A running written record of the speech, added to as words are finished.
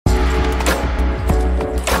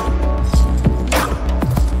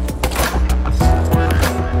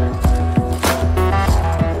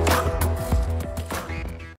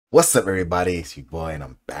What's up, everybody? It's your boy, and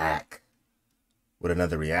I'm back with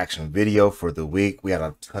another reaction video for the week. We had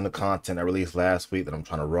a ton of content I released last week that I'm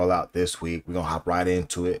trying to roll out this week. We're gonna hop right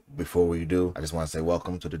into it. Before we do, I just want to say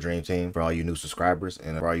welcome to the Dream Team for all you new subscribers,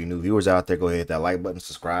 and for all you new viewers out there, go ahead, hit that like button,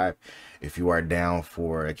 subscribe if you are down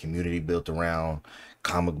for a community built around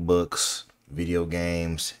comic books, video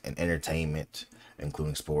games, and entertainment,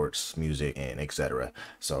 including sports, music, and etc.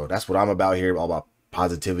 So that's what I'm about here, all about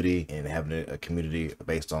positivity and having a community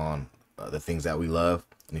based on the things that we love.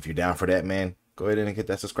 And if you're down for that, man, go ahead and hit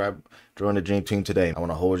that subscribe, join the Dream Team today. I want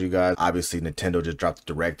to hold you guys. Obviously, Nintendo just dropped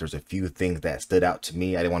the direct. There's a few things that stood out to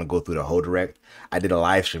me. I didn't want to go through the whole direct. I did a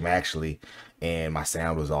live stream actually, and my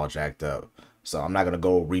sound was all jacked up. So I'm not going to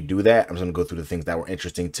go redo that. I'm just going to go through the things that were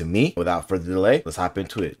interesting to me. Without further delay, let's hop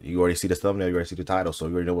into it. You already see the thumbnail, you already see the title, so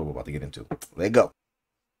you already know what we're about to get into. Let's go.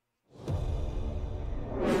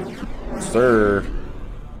 Sir.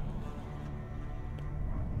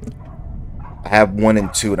 I have 1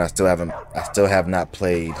 and 2, and I still have not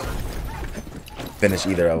finished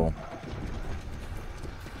either of them.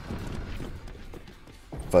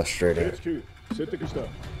 Frustrating.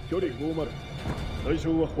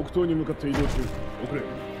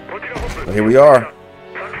 Well, here we are.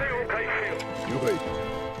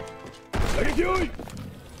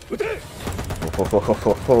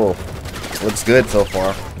 Looks good so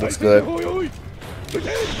far. Looks good.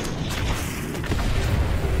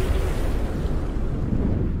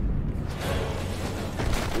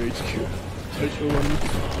 Is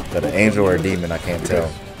that an angel or a demon? I can't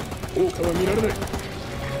tell.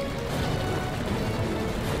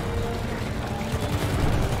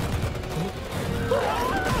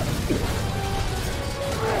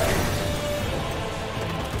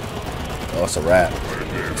 Oh, it's a wrap.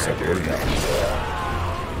 So what do you got?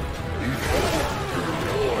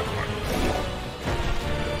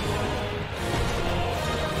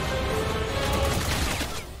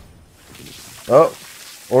 Oh,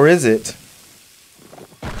 or is it?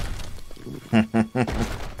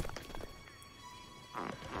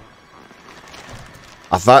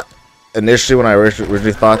 I thought initially when I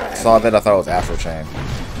originally saw that, I thought it was Astro Chain.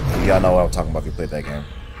 Y'all know what I'm talking about if you played that game.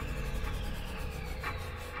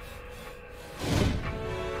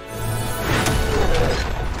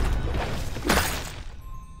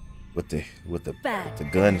 With the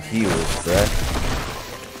gun heals, bruh.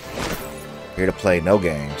 Here to play no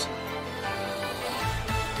games.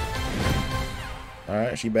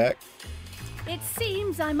 Alright, she back. It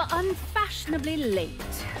seems I'm unfashionably late.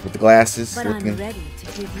 With the glasses, but looking I'm ready to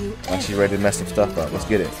give you like she's ready to mess some stuff up. Let's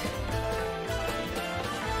get it.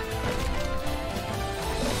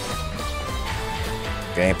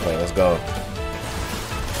 Gameplay, let's go.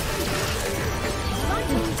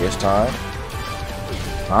 This time.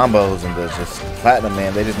 Combos and the just Platinum,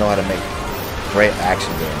 man, they just know how to make great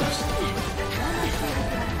action games.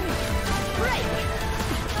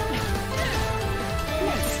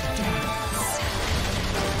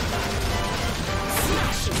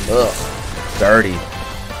 Ugh, dirty.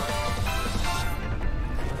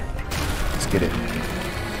 Let's get it.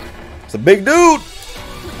 It's a big dude.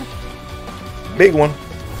 Big one.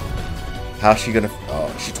 How's she gonna? Oh,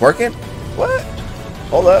 she twerking? What?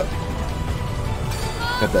 Hold up.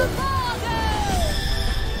 Look at that.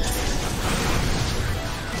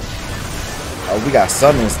 Oh, we got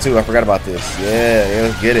summons too. I forgot about this. Yeah,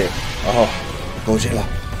 let's get it. Oh, Gojira.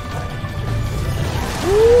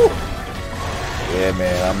 Woo. Yeah,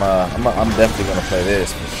 man, I'm definitely gonna play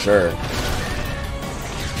this for sure.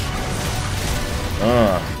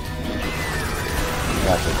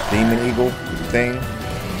 Got the Demon Eagle thing.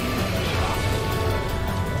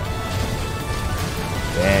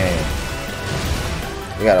 Dang,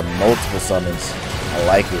 we got a multiple summons. I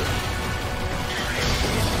like it.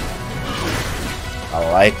 I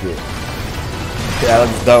like it. Yeah, that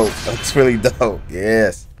looks dope. That's really dope.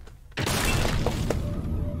 Yes.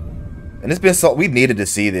 And it's been so, we needed to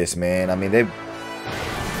see this, man. I mean,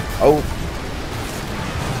 oh,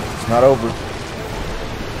 it's not over.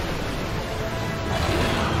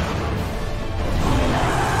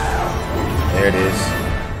 There it is.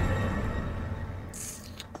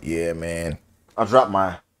 Yeah, man. I dropped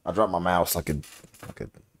my mouse like a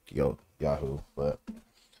Yahoo, but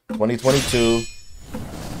 2022.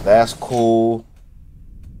 That's cool.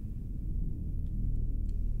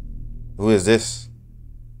 Who is this?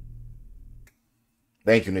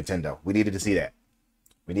 Thank you, Nintendo. We needed to see that.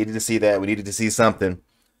 We needed to see that. We needed to see something.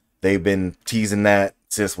 They've been teasing that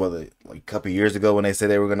since like a couple years ago when they said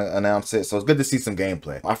they were gonna announce it. So it's good to see some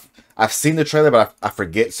gameplay. I've seen the trailer, but I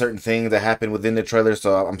forget certain things that happened within the trailer.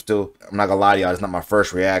 So I'm not gonna lie to y'all. It's not my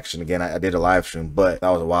first reaction. Again, I did a live stream, but that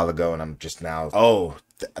was a while ago, and I'm just now. Oh,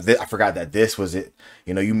 I forgot that this was it.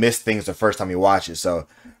 You know, you miss things the first time you watch it. So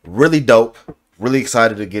really dope. Really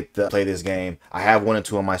excited to get to play this game. I have 1 and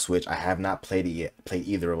 2 on my Switch. I have not played it yet. Played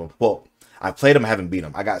either of them. Well, I played them. I haven't beat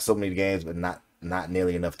them. I got so many games, but not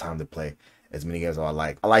nearly enough time to play as many games as I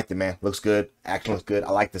like. I liked it, man. Looks good. Action looks good. I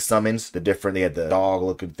like the summons. They had the dog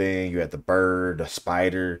looking thing. You had the bird, the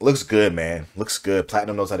spider. Looks good, man. Looks good.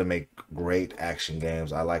 Platinum knows how to make great action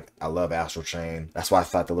games. I love Astral Chain. That's why I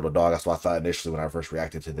thought the little dog. That's what I thought initially when I first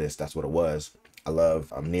reacted to this. That's what it was. I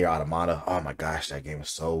love Nier Automata. Oh my gosh, that game is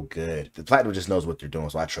so good. The Platinum just knows what they're doing,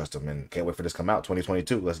 so I trust them and can't wait for this to come out.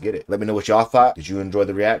 2022, let's get it. Let me know what y'all thought. Did you enjoy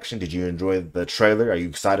the reaction? Did you enjoy the trailer? Are you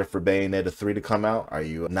excited for Bayonetta 3 to come out? Are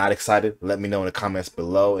you not excited? Let me know in the comments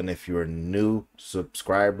below. And if you're a new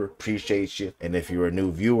subscriber, appreciate you. And if you're a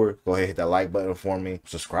new viewer, go ahead and hit that like button for me.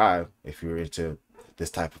 Subscribe if you're into this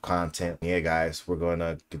type of content. Yeah, guys, we're going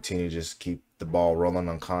to continue to just keep the ball rolling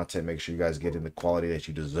on content. Make sure you guys get in the quality that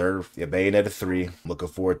you deserve. Yeah, Bayonetta 3. Looking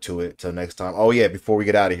forward to it. Till next time. Oh yeah, before we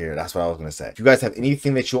get out of here, that's what I was gonna say. If you guys have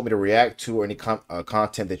anything that you want me to react to, or any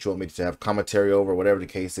content that you want me to have commentary over, whatever the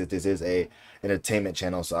case is, this is a entertainment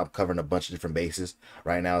channel, so I'm covering a bunch of different bases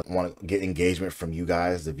right now. I want to get engagement from you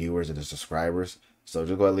guys, the viewers and the subscribers. So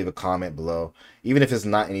just go ahead and leave a comment below, even if it's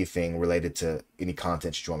not anything related to any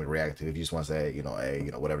content you want me to react to. If you just want to say,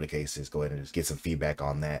 hey, whatever the case is, go ahead and just get some feedback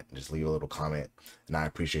on that. Just leave a little comment, and I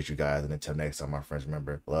appreciate you guys. And until next time, my friends,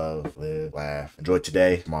 remember, love, live, laugh, enjoy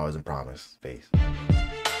today. Tomorrow isn't promised. Peace.